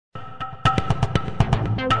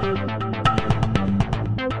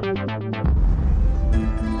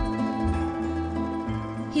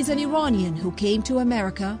He's an Iranian who came to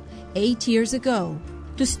America 8 years ago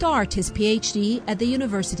to start his PhD at the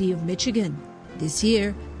University of Michigan. This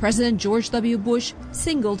year, President George W. Bush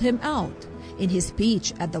singled him out in his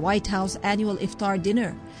speech at the White House annual iftar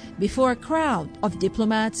dinner before a crowd of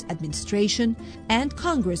diplomats, administration, and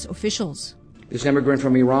Congress officials. This immigrant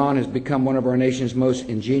from Iran has become one of our nation's most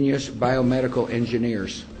ingenious biomedical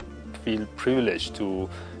engineers. I feel privileged to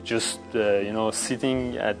just,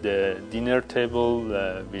 sitting at the dinner table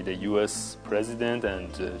with the U.S. President and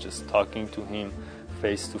just talking to him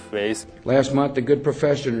face to face. Last month, the good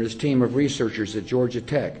professor and his team of researchers at Georgia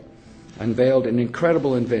Tech unveiled an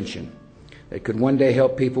incredible invention that could one day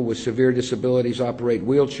help people with severe disabilities operate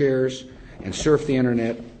wheelchairs and surf the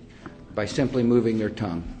internet by simply moving their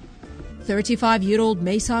tongue. 35-year-old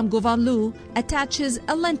Maysam Ghovanloo attaches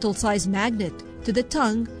a lentil-sized magnet to the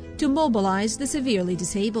tongue to mobilize the severely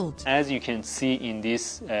disabled. As you can see in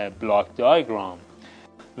this block diagram,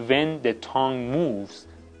 when the tongue moves,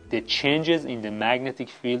 the changes in the magnetic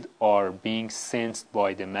field are being sensed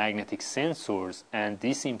by the magnetic sensors, and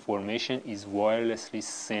this information is wirelessly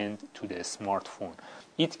sent to the smartphone.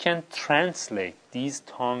 It can translate these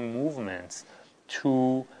tongue movements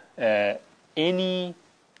to any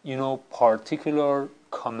particular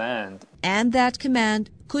command. And that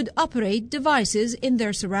command could operate devices in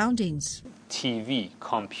their surroundings. TV,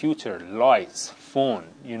 computer, lights, phone,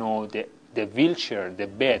 the wheelchair, the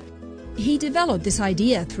bed. He developed this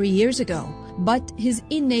idea 3 years ago, but his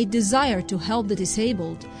innate desire to help the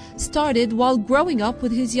disabled started while growing up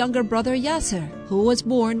with his younger brother Yasser, who was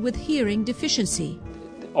born with hearing deficiency.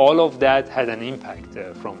 All of that had an impact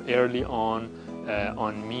from early on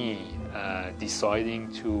me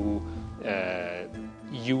deciding to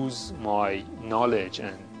use my knowledge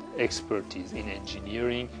and expertise in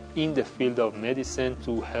engineering in the field of medicine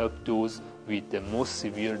to help those with the most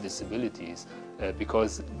severe disabilities,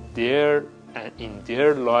 because in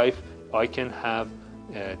their life I can have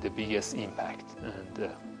the biggest impact,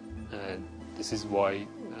 and this is why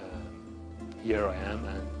here I am,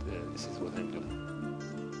 and this is what I'm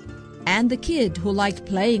doing. And the kid who liked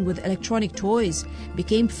playing with electronic toys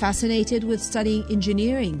became fascinated with studying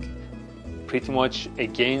engineering. Pretty much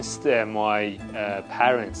against my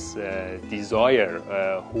parents' desire,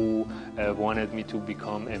 who wanted me to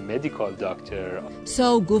become a medical doctor.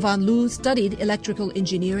 So Ghovanloo studied electrical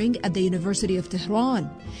engineering at the University of Tehran.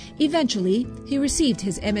 Eventually, he received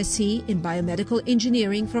his MSc in biomedical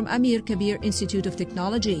engineering from Amir Kabir Institute of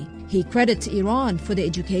Technology. He credits Iran for the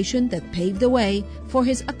education that paved the way for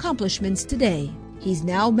his accomplishments today. He's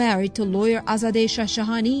now married to lawyer Azadeh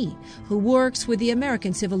Shahshahani, who works with the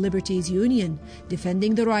American Civil Liberties Union,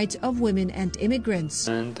 defending the rights of women and immigrants.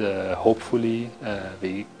 And hopefully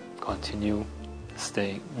we continue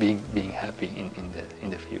being happy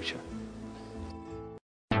in the future.